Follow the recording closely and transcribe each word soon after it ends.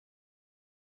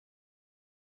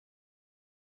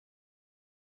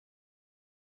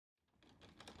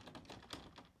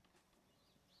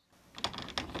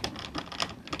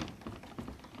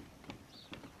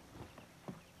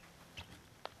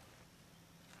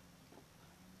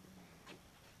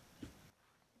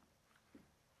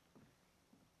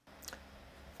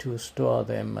to store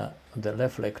them, the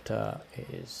reflector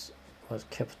was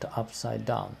kept upside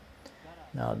down.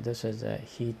 Now this is a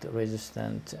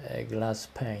heat-resistant glass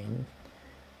pane,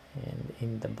 and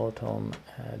in the bottom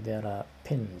there are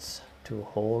pins to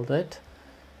hold it,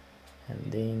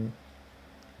 and then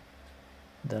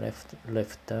the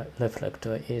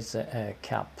reflector is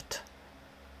capped,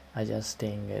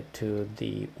 adjusting it to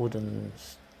the wooden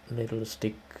little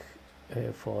stick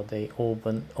for the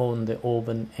oven, on the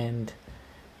oven end,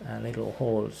 little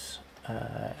holes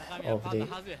of the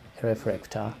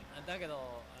reflector.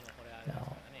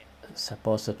 Now,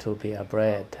 supposed to be a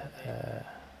bread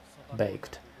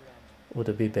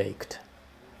would be baked.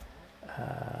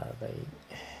 The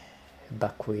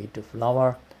buckwheat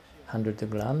flour 100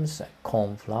 grams,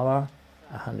 corn flour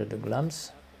 100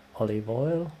 grams, olive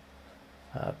oil,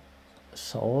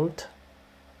 salt.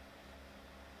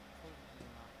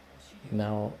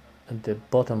 Now the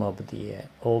bottom of the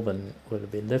oven will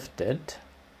be lifted,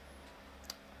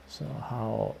 so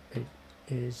how it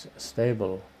is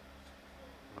stable.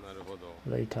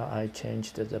 Later I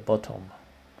changed the bottom.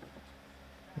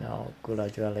 Now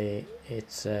gradually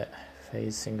it's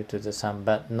facing to the sun,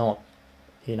 but not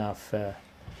enough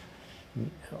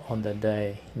on the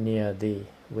day near the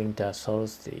winter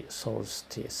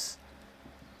solstice.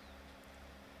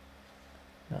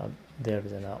 Now there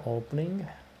is an opening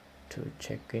to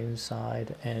check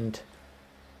inside, and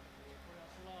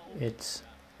it's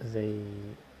the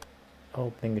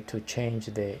opening to change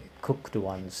the cooked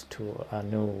ones to a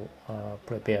new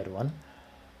prepared one.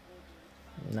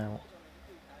 Now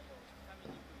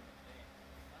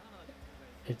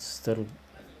it's still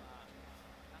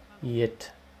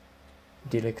yet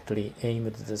directly aimed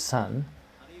at the sun.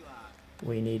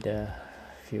 We need a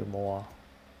few more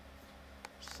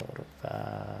sort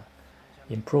of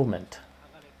improvement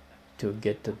to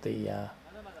get to the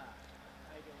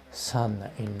sun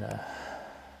in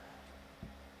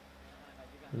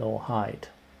low height.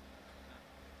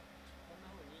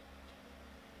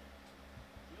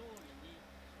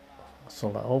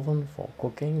 Solar oven for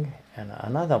cooking, and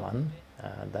another one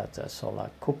that's a solar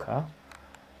cooker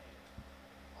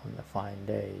on the fine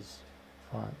days.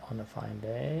 On a fine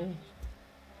day,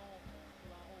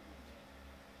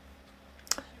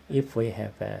 if we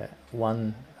have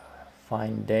one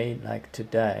fine day like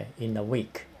today in a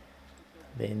week,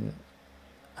 then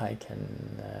I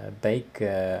can bake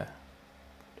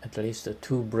at least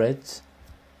 2 breads,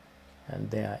 and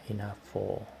they are enough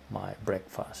for my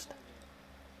breakfast.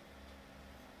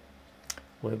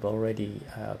 We've already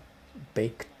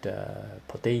baked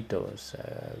potatoes,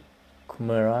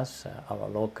 kumeras, our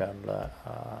local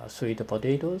sweet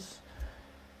potatoes,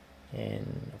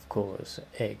 and of course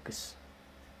eggs.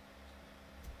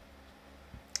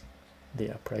 The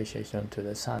appreciation to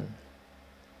the sun.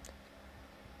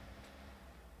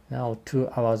 Now 2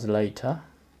 hours later,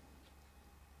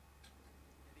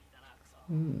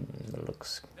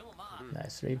 looks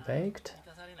nicely baked.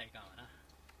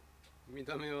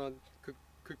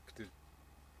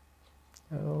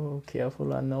 Oh,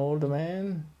 careful, an old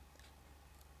man.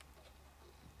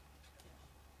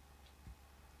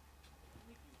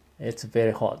 It's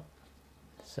very hot,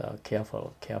 so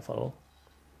careful, careful.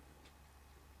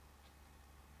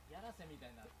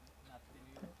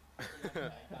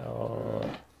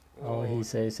 Oh, he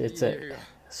says it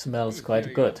smells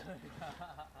quite good.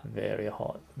 Very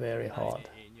hot, very hot.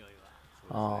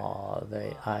 Oh,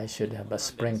 I should have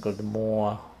sprinkled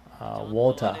more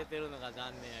water.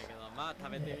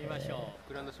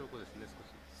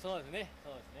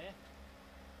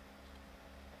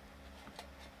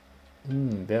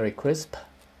 Very crisp,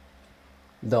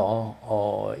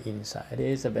 though inside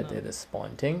is a bit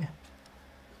disappointing.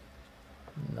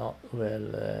 Not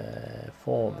well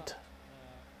formed.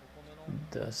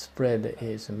 The spread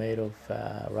is made of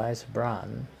rice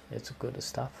bran. It's good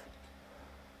stuff.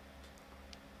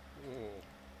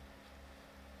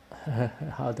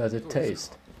 How does it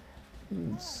taste?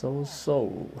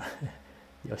 So,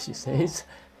 Yoshi says.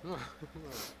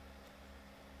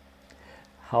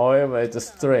 However, it's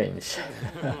strange.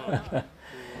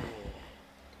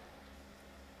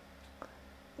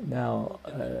 Now,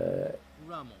 the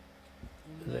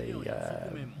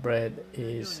bread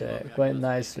is quite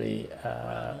nicely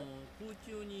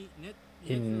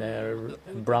in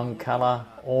brown color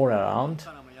all around.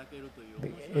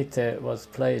 It was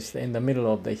placed in the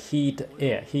middle of the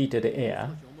heated air,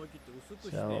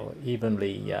 so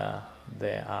evenly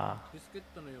they are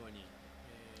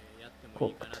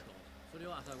cooked.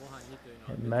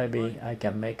 And maybe I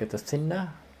can make it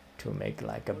thinner to make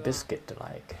like a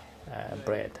biscuit-like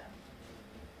bread.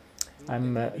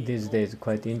 I'm these days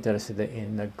quite interested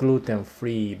in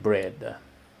gluten-free bread.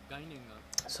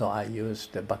 So I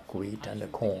used the buckwheat and the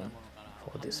corn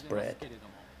for this bread.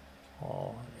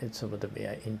 Oh, it would be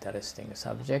an interesting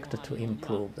subject to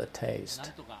improve the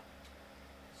taste.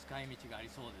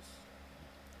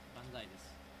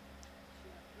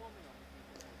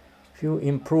 Few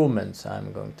improvements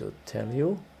I'm going to tell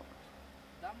you.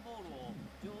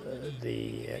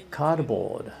 The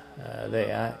cardboard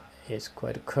there is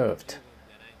quite curved.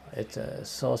 It's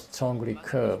so strongly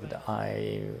curved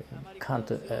I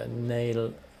can't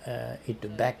nail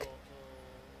it back.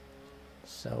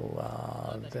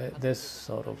 So this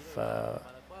sort of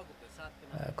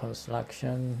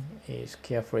construction is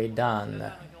carefully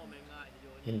done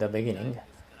in the beginning.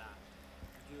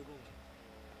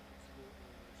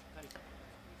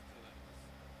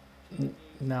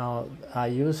 Now I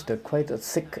used quite a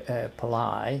thick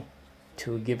ply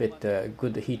to give it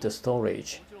good heat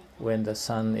storage when the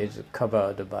sun is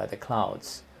covered by the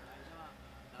clouds.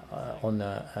 On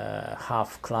a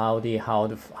half cloudy,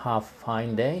 half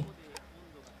fine day.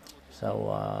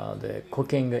 So the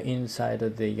cooking inside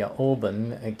the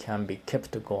oven can be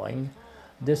kept going.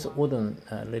 This wooden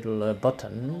little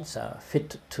buttons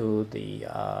fit to the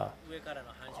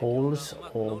holes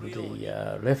of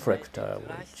the reflector,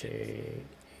 which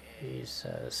is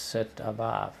set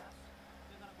above.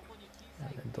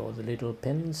 And those little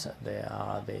pins, they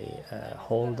are the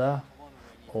holder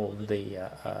of the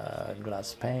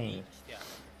glass pane.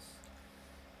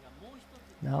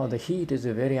 Now the heat is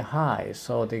very high,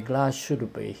 so the glass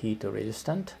should be heat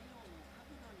resistant.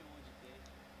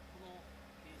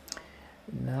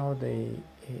 Now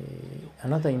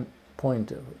another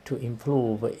point to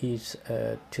improve is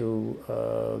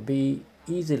to be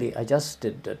easily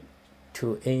adjusted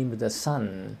to aim the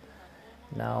sun.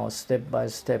 Now step by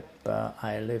step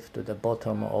I lift the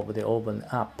bottom of the oven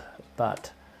up,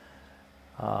 but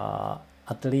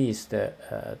at least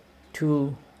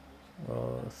two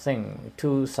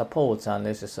supports are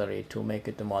necessary to make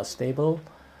it more stable.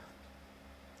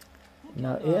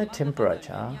 Now air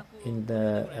temperature in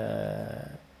the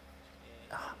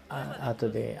at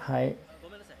the high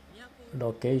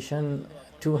location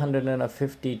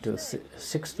 250 to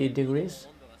 60 degrees,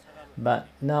 but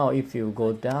now if you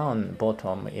go down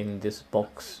bottom in this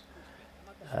box,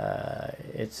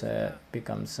 it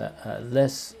becomes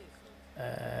less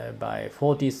by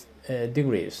 40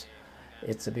 degrees.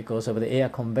 It's because of the air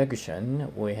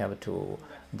convection. We have to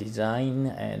design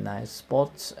nice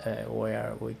spots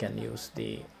where we can use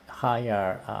the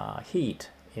higher heat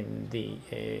in the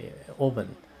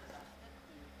oven.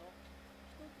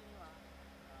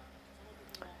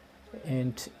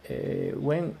 And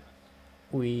when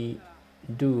we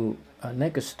do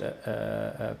next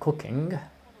cooking,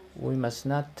 we must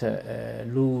not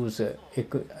lose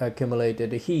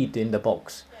accumulated heat in the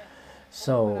box.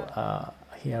 So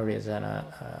here is an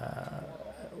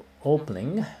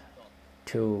opening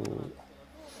to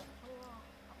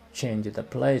change the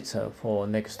plates for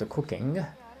next cooking.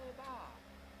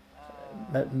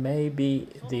 But maybe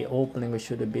the opening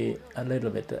should be a little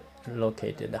bit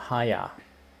located higher.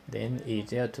 Then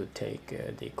easier to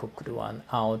take the cooked one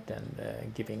out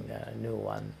and giving a new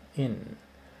one in.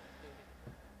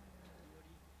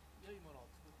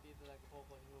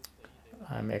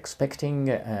 I'm expecting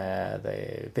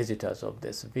the visitors of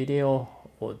this video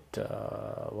would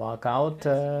work out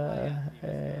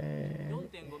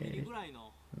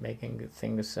making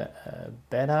things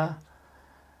better.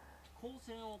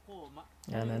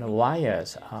 And then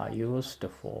wires are used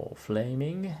for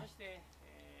flaming.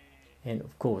 And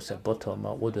of course, the bottom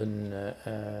wooden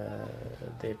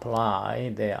the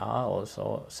ply, they are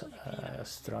also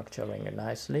structuring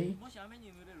nicely.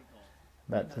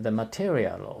 But the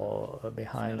material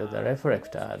behind the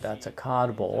reflector, that's a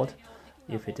cardboard.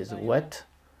 If it is wet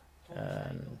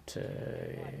and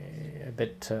a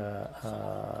bit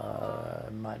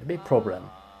might be problem.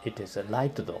 It is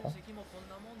light though.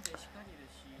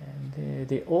 And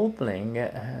the opening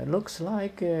looks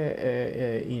like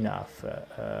enough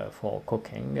for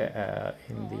cooking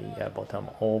in the bottom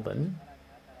oven.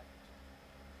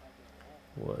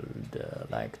 Would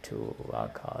like to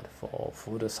work hard for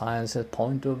food science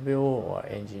point of view or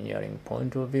engineering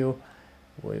point of view.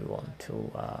 We want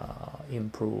to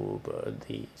improve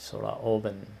the solar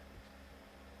oven.